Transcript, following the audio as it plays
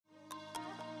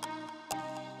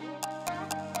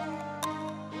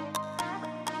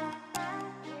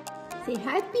Say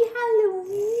happy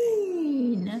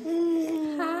Halloween.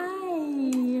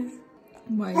 Hi.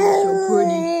 Why are you so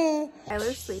pretty?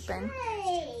 Tyler's sleeping.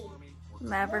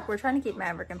 Maverick, we're trying to keep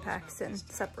Maverick and Paxton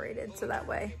separated so that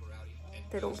way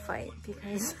they don't fight,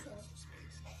 because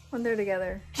when they're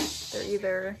together, they're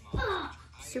either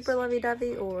super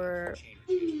lovey-dovey or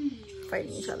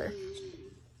fighting each other.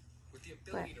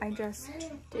 But I just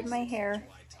did my hair,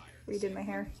 redid my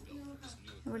hair,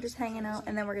 and we're just hanging out,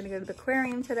 and then we're gonna go to the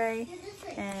aquarium today,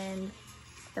 and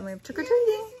then we have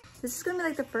trick-or-treating. This is gonna be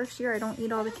like the first year I don't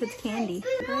eat all the kids' candy.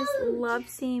 You guys love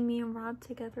seeing me and Rob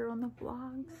together on the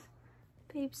vlogs.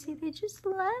 Babe, see, they just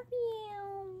love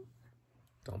you.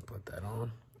 Don't put that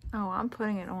on. Oh, I'm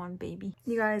putting it on, baby.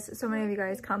 You guys, so many of you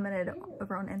guys commented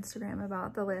over on Instagram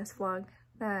about the last vlog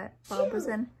that Bob was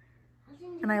in.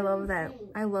 And I love that.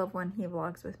 I love when he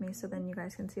vlogs with me, so then you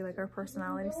guys can see like our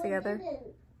personalities together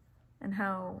and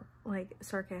how like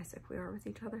sarcastic we are with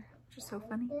each other, which is so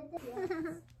funny.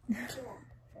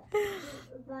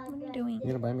 What are you doing? You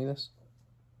gonna buy me this?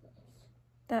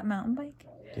 That mountain bike?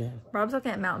 Yeah. Rob's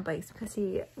looking at mountain bikes because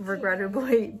he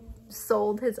regrettably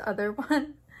sold his other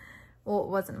one. Well, it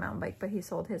wasn't a mountain bike, but he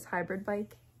sold his hybrid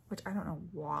bike, which I don't know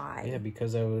why. Yeah,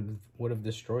 because I would have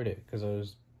destroyed it, because I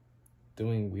was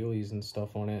doing wheelies and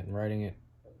stuff on it and riding it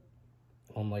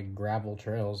on like gravel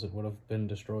trails. It would have been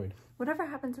destroyed. Whatever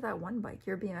happened to that one bike,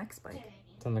 your BMX bike?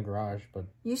 It's in the garage, but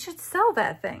You should sell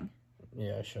that thing.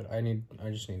 yeah, I should. I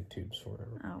just need tubes for it.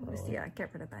 Oh, Really. yeah,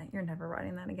 get rid of that. You're never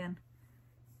riding that again.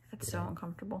 It's so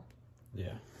uncomfortable.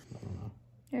 Yeah. I don't know.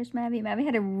 There's Mavi. Mavi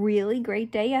had a really great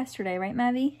day yesterday, right,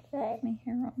 Mavi? Let me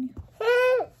hear on you.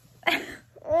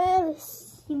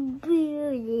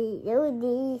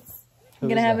 You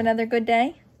gonna have another good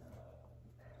day?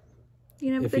 You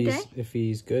gonna have a good day? If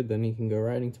he's good, then he can go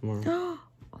riding tomorrow. Oh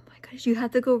my gosh, you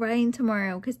have to go riding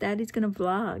tomorrow because Daddy's gonna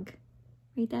vlog.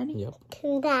 Right, Daddy? Yep.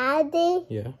 Can Daddy?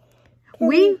 Yeah.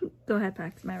 Go ahead,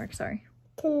 Pax. Maverick, sorry.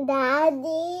 Can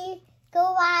Daddy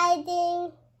go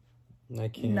riding? I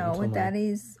can't. No, until with my-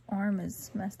 Daddy's arm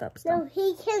is messed up still. No,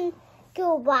 he can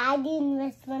go riding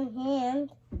with one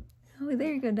hand. Oh,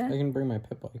 there you go, Dad. I can bring my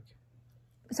pit bike.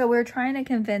 So we're trying to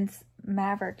convince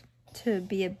Maverick to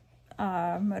be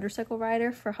a motorcycle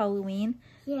rider for Halloween.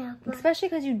 Yeah, but Especially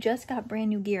because you just got brand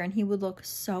new gear and he would look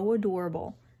so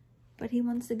adorable. But he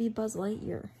wants to be Buzz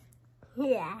Lightyear,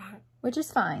 yeah. which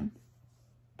is fine.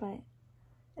 But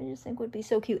I just think would be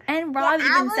so cute. And Rob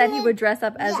even said he would dress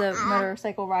up as a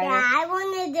motorcycle rider. Yeah, I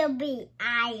wanted to be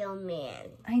Iron Man.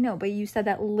 I know, but you said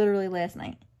that literally last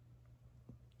night.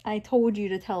 I told you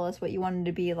to tell us what you wanted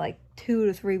to be like 2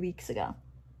 to 3 weeks ago.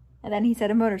 And then he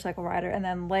said a motorcycle rider, and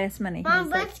then last minute he Mom,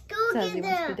 was like, let's go says he get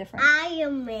wants to be the different.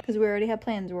 Iron Man. Because we already have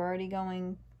plans. We're already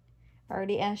going. I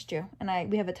already asked you.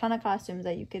 And we have a ton of costumes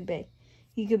that you could be.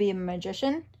 You could be a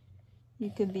magician.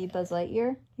 You could be Buzz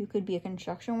Lightyear. You could be a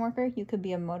construction worker. You could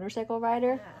be a motorcycle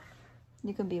rider.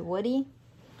 You could be Woody.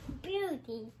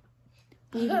 Beauty.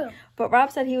 But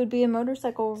Rob said he would be a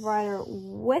motorcycle rider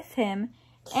with him.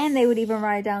 And they would even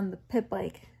ride down the pit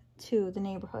bike to the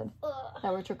neighborhood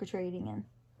that we're trick-or-treating in.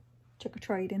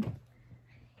 Trick-or-treating.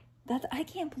 I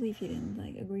can't believe he didn't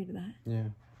like agree to that. Yeah.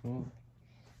 Well,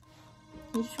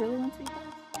 You just really want to see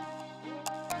that?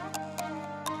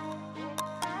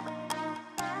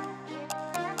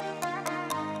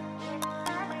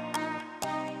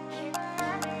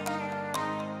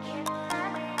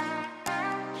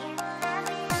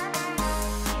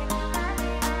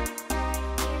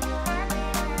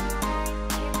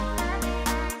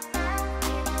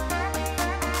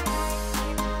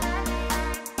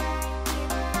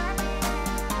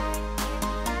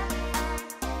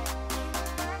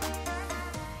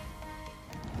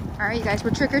 All right, you guys, we're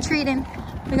trick-or-treating.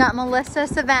 We got Melissa,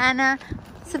 Savannah's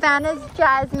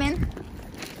Jasmine.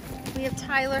 We have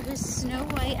Tyler, who's Snow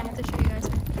White. I have to show you guys.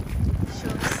 She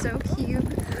looks so cute.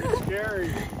 scary.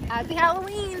 Happy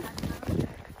Halloween.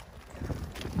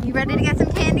 You ready to get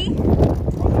some candy?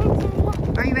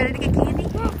 Are you ready to get candy?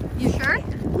 You sure?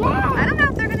 Yeah. I don't know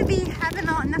if they're gonna be having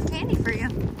enough candy for you.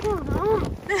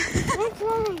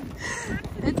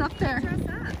 It's up there.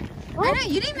 I know,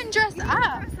 you didn't even dress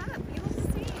up.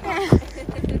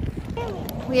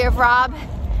 We have Rob.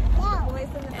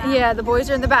 Yeah, the boys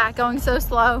are in the back going so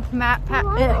slow.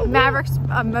 Maverick's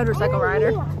a motorcycle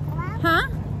rider. Huh?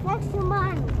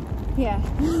 Yeah,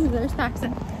 there's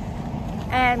Paxton.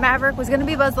 And Maverick was gonna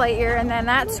be Buzz Lightyear, and then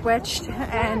that switched,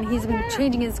 and he's been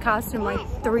changing his costume like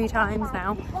 3 times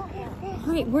now.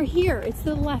 Wait, we're here. It's to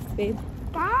the left, babe.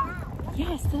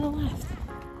 Yes, to the left.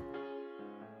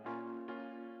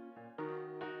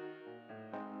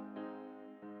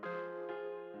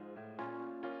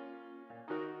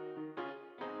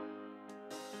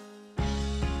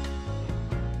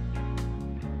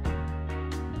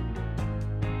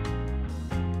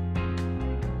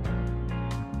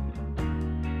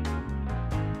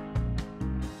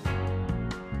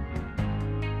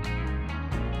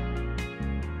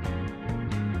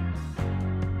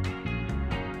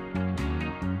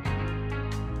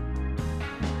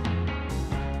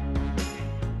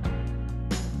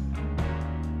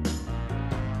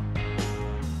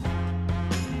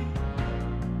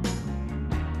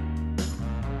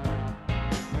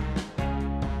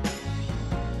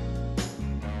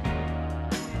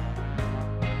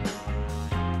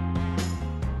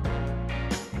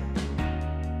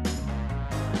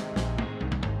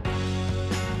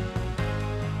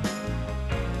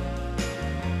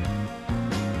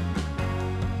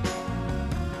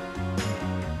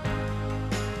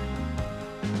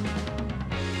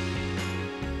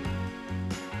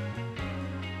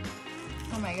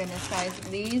 goodness, guys.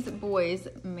 These boys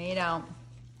made out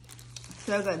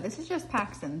so good. This is just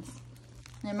Paxton's.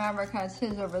 And Maverick has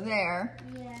his over there.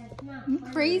 Yeah, it's not You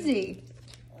crazy.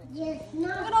 Yeah, it's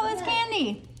not Look at all this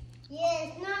candy. Yeah,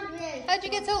 it's not good. How'd you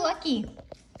get so lucky?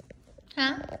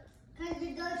 Huh?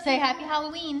 Say happy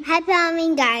Halloween. Happy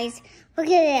Halloween, guys. Look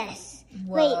at this.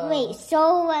 Whoa. Wait.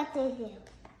 So what to do?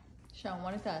 Show them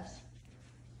what it does.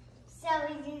 So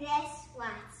we do this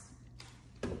once.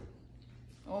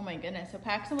 Oh my goodness. So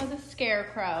Paxton was a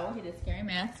scarecrow. He did scary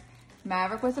mask.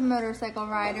 Maverick was a motorcycle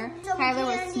rider. Tyler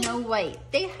was Snow White.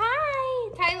 Say hi,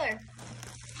 Tyler.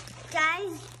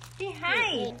 Guys. Say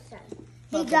hi.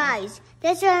 Hey guys,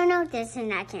 this I know this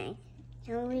and that thing.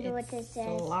 Can we read what this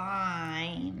says?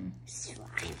 Slime.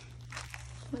 Slime.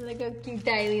 Look how cute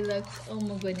Tyler looks. Oh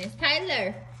my goodness.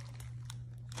 Tyler.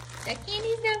 That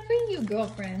candy's not for you,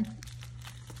 girlfriend.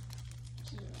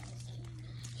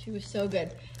 She was so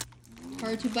good.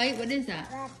 Hard to bite? What is that?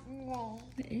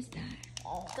 What is that?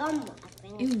 Gum.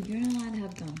 Ew, you're not allowed to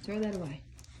have gum. Throw that away.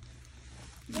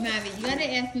 Mavi, you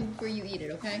gotta ask me before you eat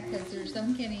it, okay? Because there's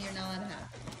some candy you're not allowed to have.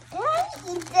 Can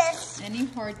I eat this? Any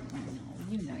hard... No,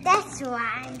 you know. That's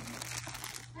why.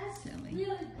 Silly.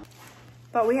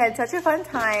 But we had such a fun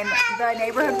time. The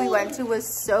neighborhood we went to was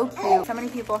so cute. So many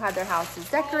people had their houses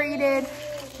decorated.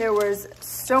 There was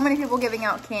so many people giving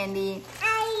out candy.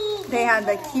 They had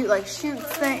the cute like shoot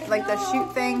thing, like the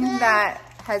shoot thing that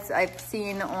I've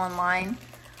seen online.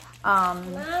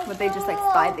 But they just like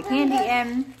slide the candy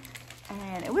in.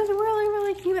 And it was really,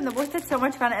 really cute. And the boys had so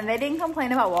much fun. And they didn't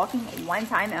complain about walking one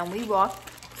time. And we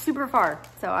walked super far.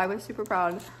 So I was super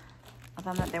proud of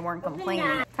them that they weren't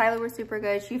complaining. Tyler was super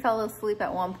good. She fell asleep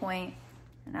at one point.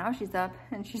 And now she's up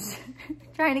and she's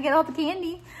trying to get all the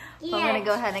candy. Yes. So I'm gonna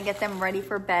go ahead and get them ready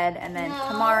for bed. And then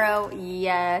tomorrow,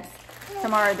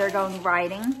 tomorrow they're going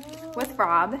riding with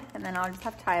Rob. And then I'll just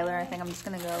have Tyler. I think I'm just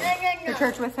gonna go to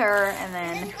church with her and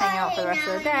then hang out for the rest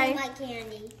of the day.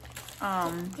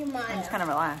 And just kind of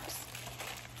relax.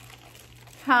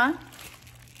 Huh?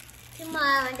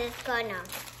 Tomorrow I'm just gonna.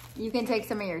 You can take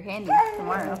some of your candy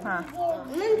tomorrow, huh? I'm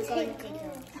gonna take it.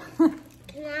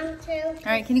 All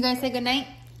right, can you guys say good night?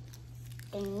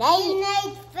 Good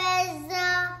night,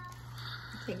 Fezza.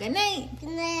 Say good night. Good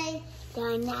night.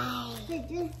 Good night.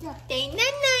 Say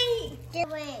night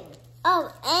night.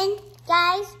 Oh, and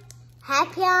guys,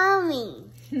 happy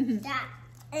Halloween.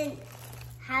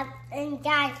 and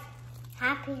guys,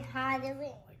 happy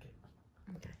Halloween.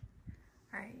 Okay.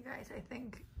 All right, you guys, I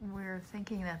think we're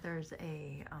thinking that there's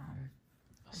a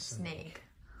snake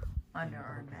under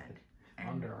our bed.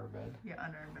 Under our bed? Yeah,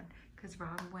 under our bed. Because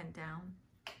Rob went down.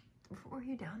 What were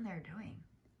you down there doing?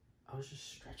 I was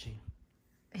just stretching.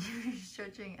 You were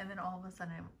stretching, and then all of a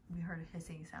sudden we heard a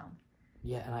hissing sound.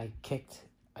 Yeah, and I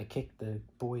kicked the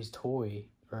boy's toy,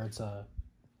 or it's like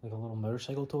a little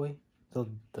motorcycle toy, the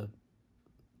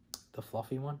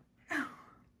fluffy one.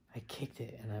 I kicked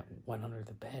it and it went under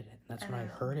the bed. And that's when I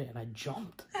heard it and I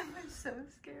jumped. That was so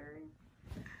scary.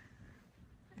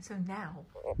 And so now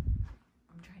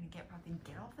I'm trying to get Rob to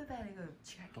get off the bed and go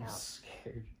check out. I'm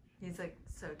scared. He's like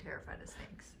so terrified of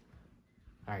snakes.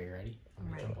 All right, you ready? I'm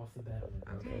gonna jump off the bed.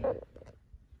 Okay. Go.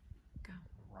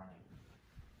 Running.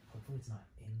 Hopefully it's not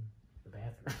in the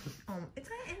bathroom. It's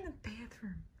not in the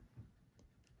bathroom.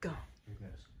 Go. Here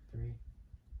goes. 3,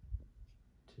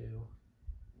 2,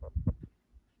 1.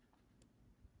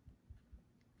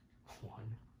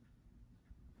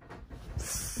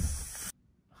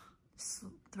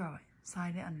 Throw it.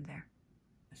 Slide it under there.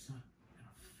 It's not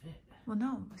gonna fit. Well,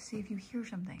 no. See if you hear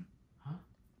something. Huh?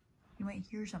 You might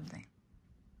hear something.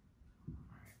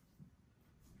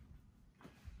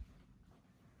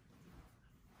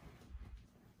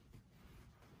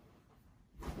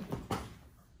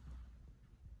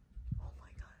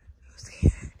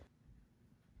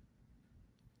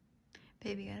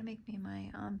 Baby, you gotta make me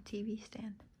my TV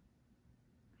stand.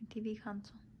 My TV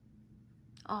console.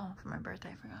 Oh, for my birthday,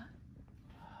 I forgot.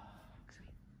 Sweet.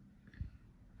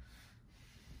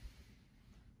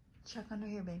 Check under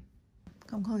here, babe.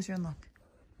 Come closer and look.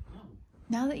 No.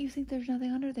 Now that you think there's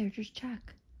nothing under there, just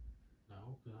check.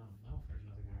 No, there's nothing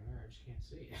under there. I just can't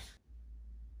see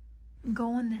it.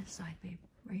 Go on this side, babe.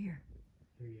 Right here.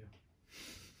 Here you.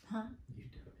 Huh? You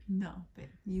do it. No,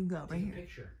 babe. You go right here. Take a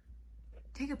picture.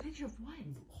 Take a picture of what?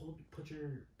 Put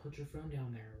your phone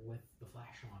down there with the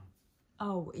flash on.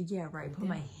 Oh, yeah, right. Put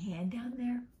my hand down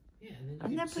there. Yeah,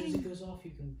 and then as soon as it goes off,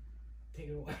 you can take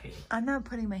it away. I'm not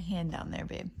putting my hand down there,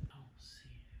 babe. I don't see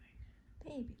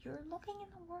anything. Babe, you're looking in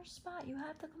the worst spot. You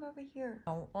have to come over here.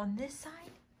 Oh, on this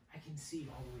side? I can see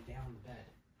all the way down the bed.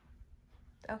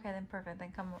 Okay, then perfect.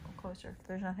 Then come closer.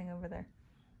 There's nothing over there.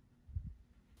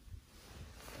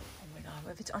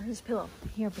 If it's under this pillow.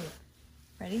 Here, babe.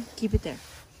 Ready? Keep it there.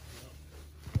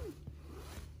 Oh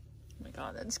my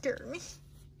God, that scared me.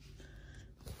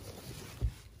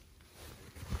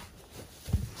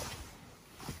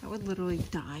 I would literally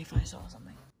die if I saw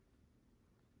something.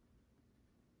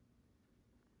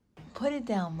 Put it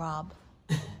down, Rob.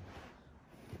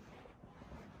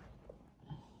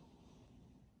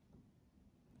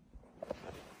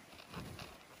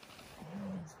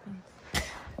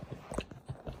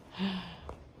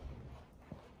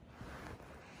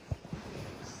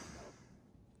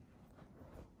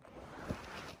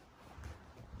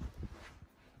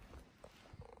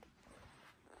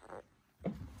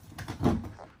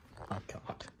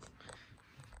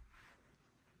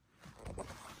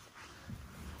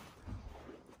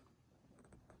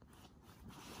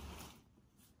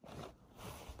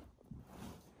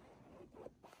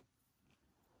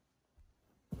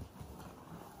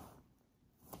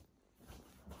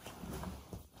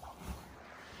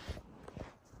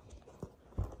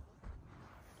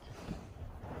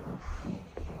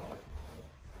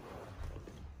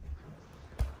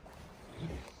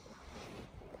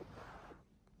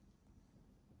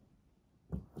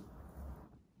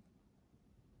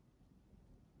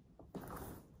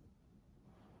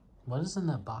 What is in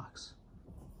that box?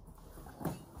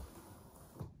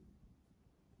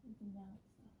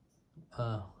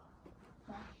 Oh.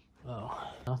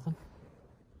 Nothing?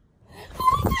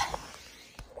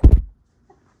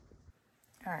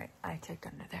 All right, I checked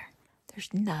under there.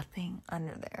 There's nothing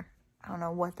under there. I don't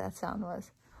know what that sound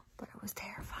was, but it was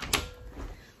terrifying.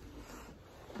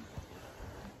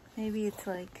 Maybe it's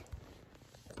like,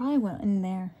 probably went in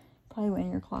there. Probably went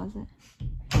in your closet.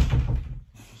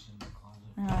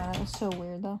 That was so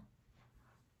weird though.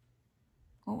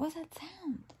 What was that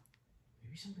sound?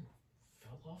 Maybe something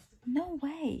fell off the... No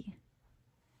way.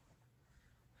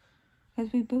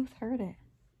 Because we both heard it.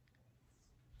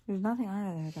 There's nothing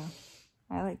under there though.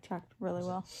 I like checked really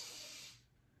well.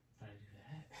 Did I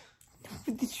do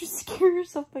that? Did you scare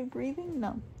yourself by breathing?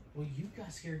 No. Well, you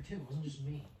got scared too. It wasn't just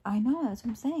me. I know, that's what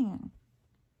I'm saying.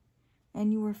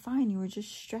 And you were fine. You were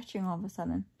just stretching all of a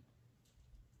sudden.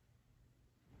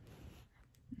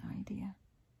 No idea.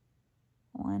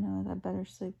 All I know is I better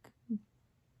sleep.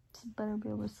 Just better be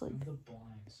able to sleep. Move the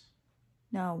blinds.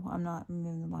 No, I'm not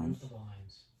moving the blinds. Move the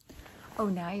blinds. Oh,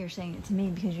 now you're saying it to me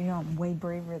because you know I'm way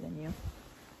braver than you.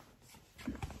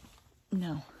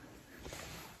 No.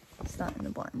 It's not in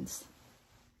the blinds.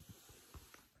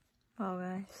 Oh,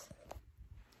 guys.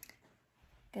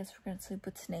 Guess we're gonna sleep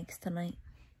with snakes tonight.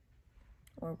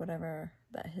 Or whatever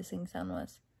that hissing sound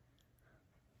was.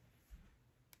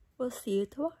 We'll see you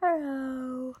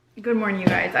tomorrow. Good morning, you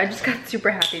guys. I just got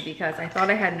super happy because I thought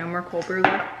I had no more cold brew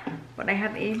left, but I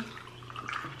have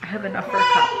enough for a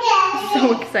cup. I'm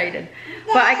so excited.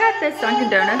 But I got this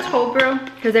Dunkin' Donuts cold brew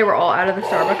because they were all out of the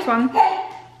Starbucks one.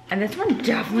 And this one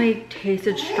definitely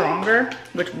tasted stronger,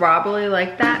 which Rob really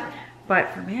liked that.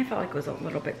 But for me, I felt like it was a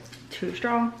little bit too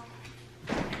strong.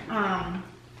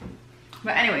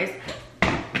 But anyways,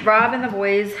 Rob and the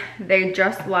boys, they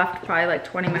just left probably like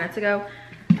 20 minutes ago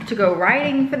to go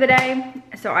riding for the day.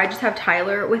 So I just have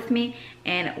Tyler with me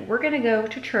and we're gonna go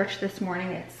to church this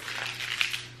morning.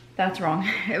 That's wrong.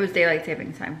 It was daylight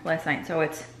savings time last night. So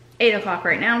it's 8 o'clock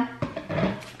right now.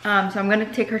 So I'm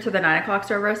gonna take her to the 9 o'clock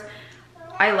service.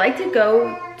 I like to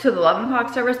go to the 11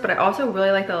 o'clock service, but I also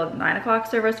really like the 9 o'clock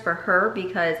service for her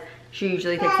because she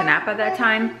usually takes a nap at that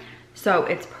time. So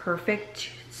it's perfect.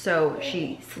 So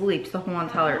she sleeps the whole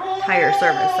entire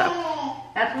service. So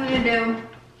that's what I'm gonna do.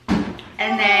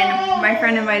 And then my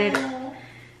friend invited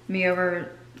me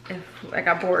over if I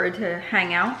got bored to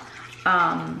hang out.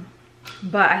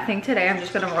 But I think today I'm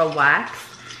just gonna relax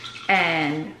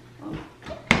and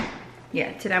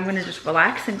yeah, today I'm gonna just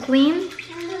relax and clean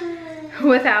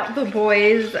without the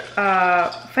boys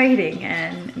fighting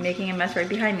and making a mess right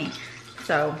behind me.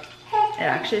 So it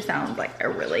actually sounds like a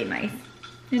really nice,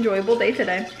 enjoyable day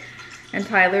today. And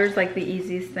Tyler's like the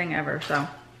easiest thing ever, so.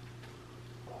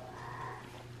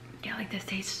 Yeah, like this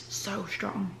tastes so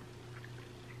strong.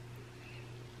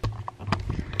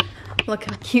 Look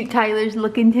how cute Tyler's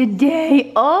looking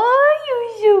today. Oh,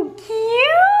 you're so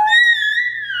cute.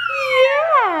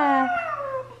 Yeah.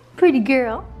 Pretty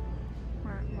girl.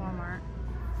 We're at Walmart.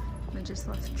 We just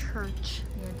left church.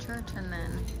 We had church and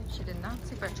then she did not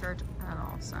sleep at church at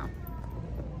all, so.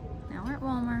 Now we're at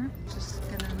Walmart. Just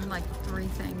getting like 3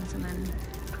 things and then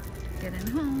getting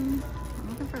home. I'm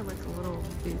looking for like little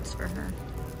boots for her.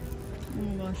 Oh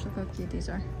my gosh, look how cute these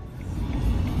are.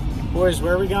 Boys,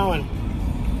 where are we going?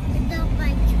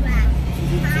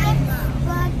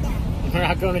 We're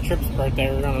not going to Trip's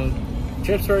birthday.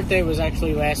 Trip's birthday was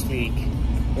actually last week.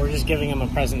 We're just giving him a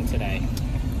present today.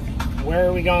 Where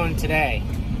are we going today?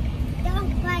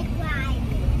 Don't bike ride.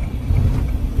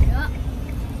 Yep.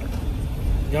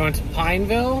 Going to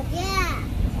Pineville? Yeah.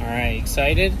 All right,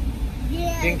 excited?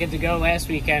 Yeah. Didn't get to go last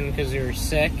weekend because we were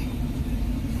sick.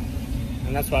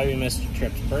 And that's why we missed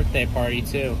Trip's birthday party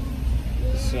too.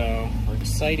 So we're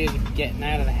excited getting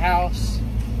out of the house.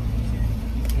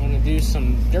 I want to do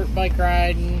some dirt bike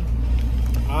riding.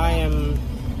 I am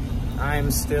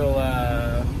still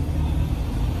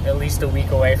at least a week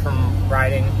away from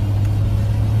riding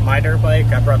my dirt bike.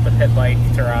 I brought the pit bike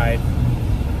to ride,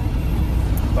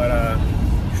 but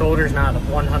shoulder's not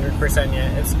 100%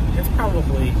 yet. It's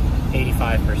probably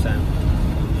 85%,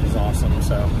 which is awesome.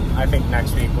 So I think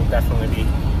next week we'll definitely be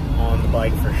on the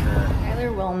bike for sure.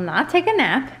 Tyler will not take a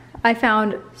nap. I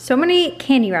found so many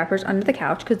candy wrappers under the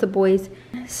couch because the boys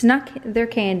snuck their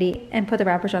candy and put the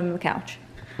wrappers under the couch.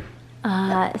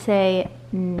 Say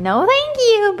no thank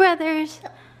you, brothers.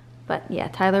 But yeah,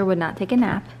 Tyler would not take a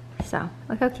nap. So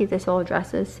look how cute this little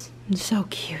dress is. It's so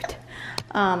cute.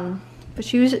 But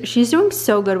she's doing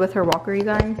so good with her walker, you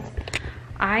guys.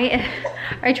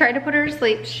 I tried to put her to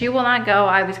sleep. She will not go.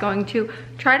 I was going to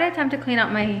try to attempt to clean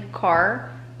up my car,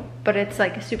 but it's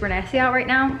like super nasty out right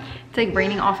now. It's like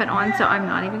raining off and on, so I'm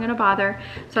not even gonna bother.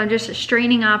 So I'm just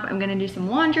straightening up. I'm gonna do some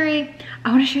laundry.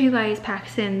 I wanna show you guys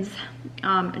Paxton's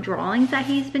drawings that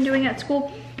he's been doing at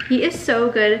school. He is so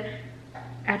good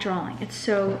at drawing. It's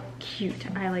so cute.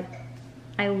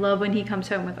 I love when he comes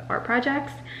home with art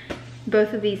projects.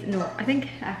 Both of these, no, I think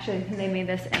actually they made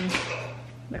this in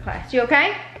the class. You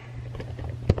okay?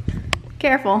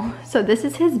 Careful. So this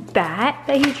is his bat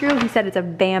that he drew. He said it's a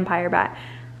vampire bat.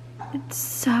 It's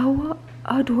so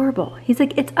adorable. He's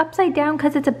like, it's upside down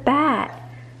because it's a bat.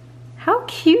 How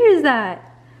cute is that?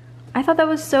 I thought that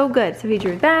was so good. So he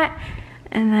drew that,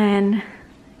 and then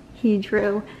he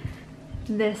drew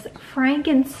this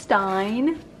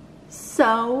Frankenstein.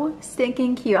 So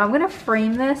stinking cute. I'm gonna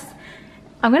frame this.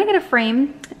 I'm gonna get a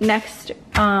frame next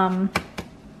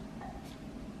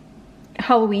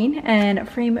Halloween and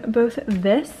frame both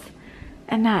this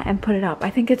and that and put it up. I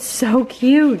think it's so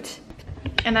cute.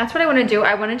 And that's what I want to do.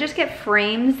 I want to just get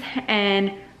frames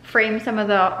and frame some of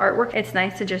the artwork. It's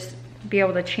nice to just be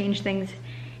able to change things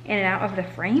in and out of the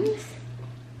frames.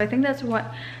 I think that's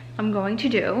what I'm going to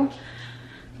do.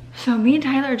 So me and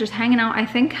Tyler are just hanging out. I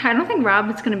don't think Rob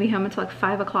is going to be home until like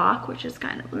 5 o'clock, which is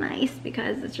kind of nice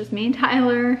because it's just me and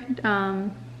Tyler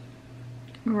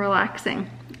relaxing.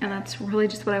 And that's really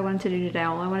just what I wanted to do today.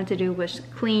 All I wanted to do was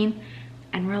clean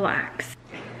and relax.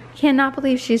 Cannot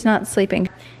believe she's not sleeping.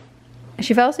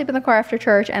 She fell asleep in the car after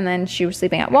church, and then she was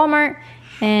sleeping at Walmart,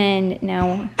 and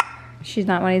now she's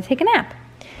not wanting to take a nap.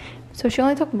 So she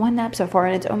only took one nap so far,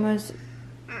 and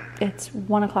it's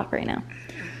 1 o'clock right now.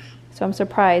 So I'm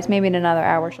surprised. Maybe in another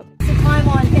hour she'll. The time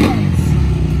on pets.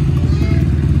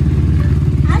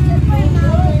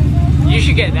 You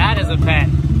should get that as a pet,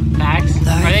 Max.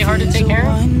 Are they hard to take care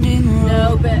of?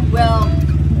 No, but well,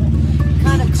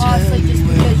 kind of costly just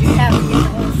because you have to get the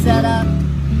whole setup.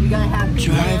 You're gonna have to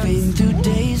driving through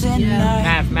days and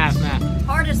nights. Math.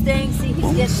 Hardest thing, see,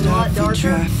 he's getting a lot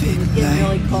darker. He's getting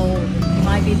really cold. He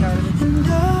might be nervous.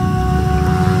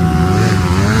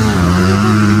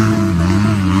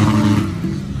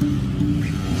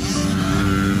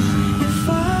 If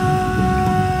I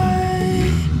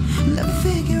never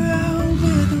figure out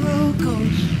where the road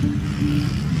goes,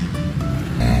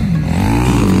 even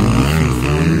if I'm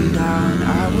falling down, I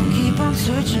will keep on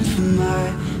searching for my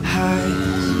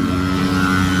highs.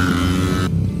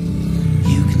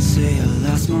 You can say I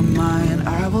lost my mind,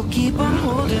 I will keep on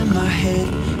holding my head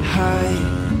high,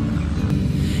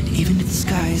 even if the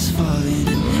sky is falling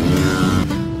down.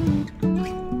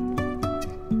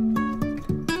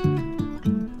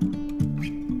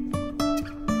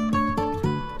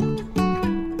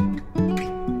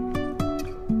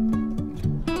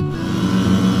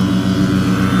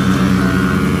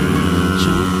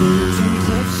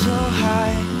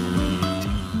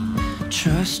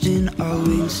 Trusting our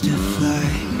wings to fly.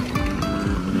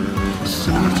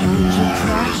 Sometimes we're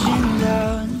crashing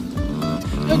down.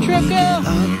 Go Trip, go!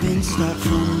 Up and start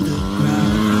from the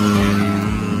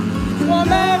ground. Come on,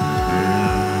 man!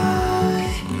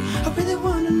 I really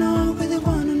wanna know, if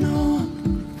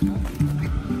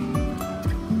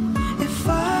I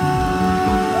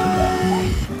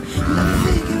never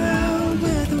figure out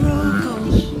where the road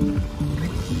goes.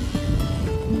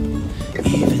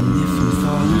 Even if I'm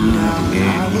falling down, I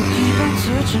will keep on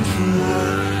searching for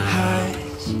my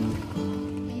highs.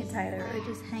 Me and Tyler are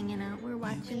just hanging out. We're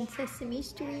watching Sesame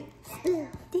Street. Say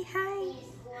hi.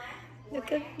 Look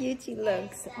how cute she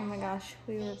looks. Oh my gosh,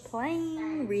 we were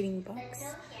playing, reading books.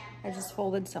 I just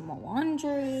folded some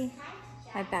laundry.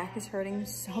 My back is hurting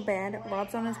so bad.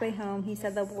 Rob's on his way home. He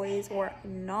said the boys were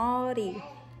naughty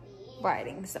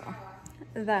riding, so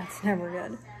that's never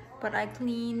good. But I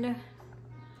cleaned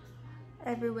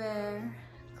everywhere,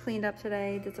 cleaned up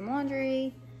today, did some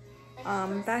laundry,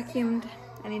 vacuumed.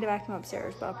 I need to vacuum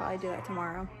upstairs, but I'll probably do that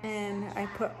tomorrow. And I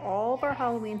put all of our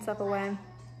Halloween stuff away.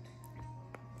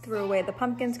 Threw away the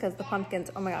pumpkins because the pumpkins,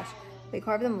 oh my gosh, we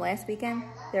carved them last weekend.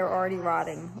 They were already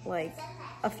rotting like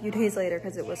a few days later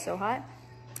because it was so hot.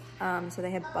 So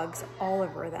they had bugs all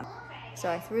over them.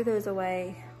 So I threw those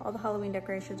away. All the Halloween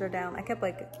decorations are down. I kept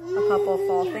like a couple of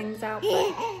fall things out,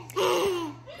 but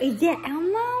is that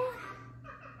Elmo?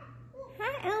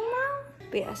 Hi, Elmo.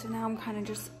 But yeah, so now I'm kind of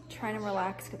just trying to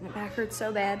relax because my back hurts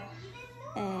so bad.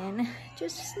 And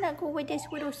just snuggle with this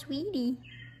little sweetie.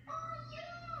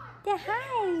 Yeah,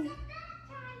 hi.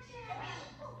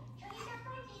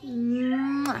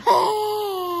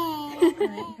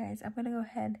 Alright guys, I'm gonna go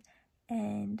ahead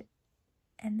and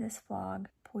end this vlog.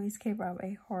 Boys gave Rob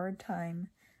a hard time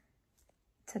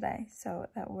today, so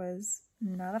that was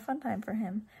not a fun time for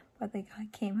him, but they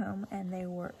came home and they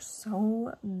were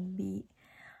so beat.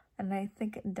 And I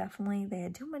think definitely they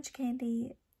had too much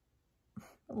candy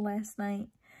last night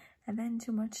and then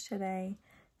too much today,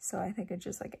 so I think it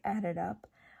just like added up.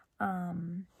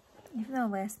 Even though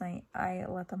last night I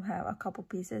let them have a couple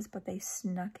pieces, but they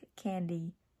snuck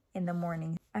candy in the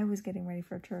morning. I was getting ready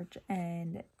for church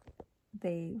and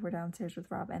they were downstairs with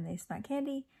Rob and they snuck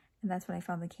candy, and that's when I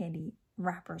found the candy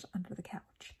wrappers under the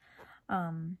couch.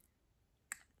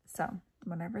 So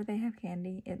whenever they have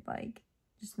candy, it like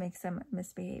just makes them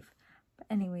misbehave. But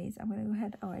anyways, I'm gonna go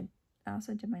ahead. Oh, I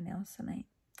also did my nails tonight.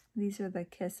 These are the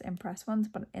Kiss Impress ones,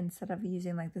 but instead of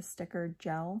using like the sticker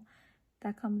gel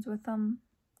that comes with them,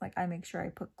 like I make sure I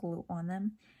put glue on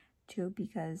them too,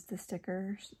 because the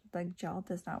stickers, like gel,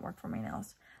 does not work for my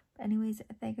nails. But anyways,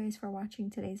 thank you guys for watching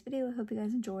today's video. I hope you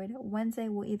guys enjoyed. Wednesday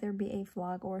will either be a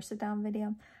vlog or a sit down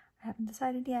video. I haven't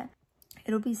decided yet.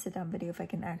 It'll be a sit down video if I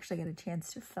can actually get a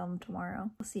chance to film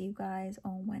tomorrow. We'll see you guys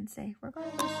on Wednesday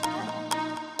regardless.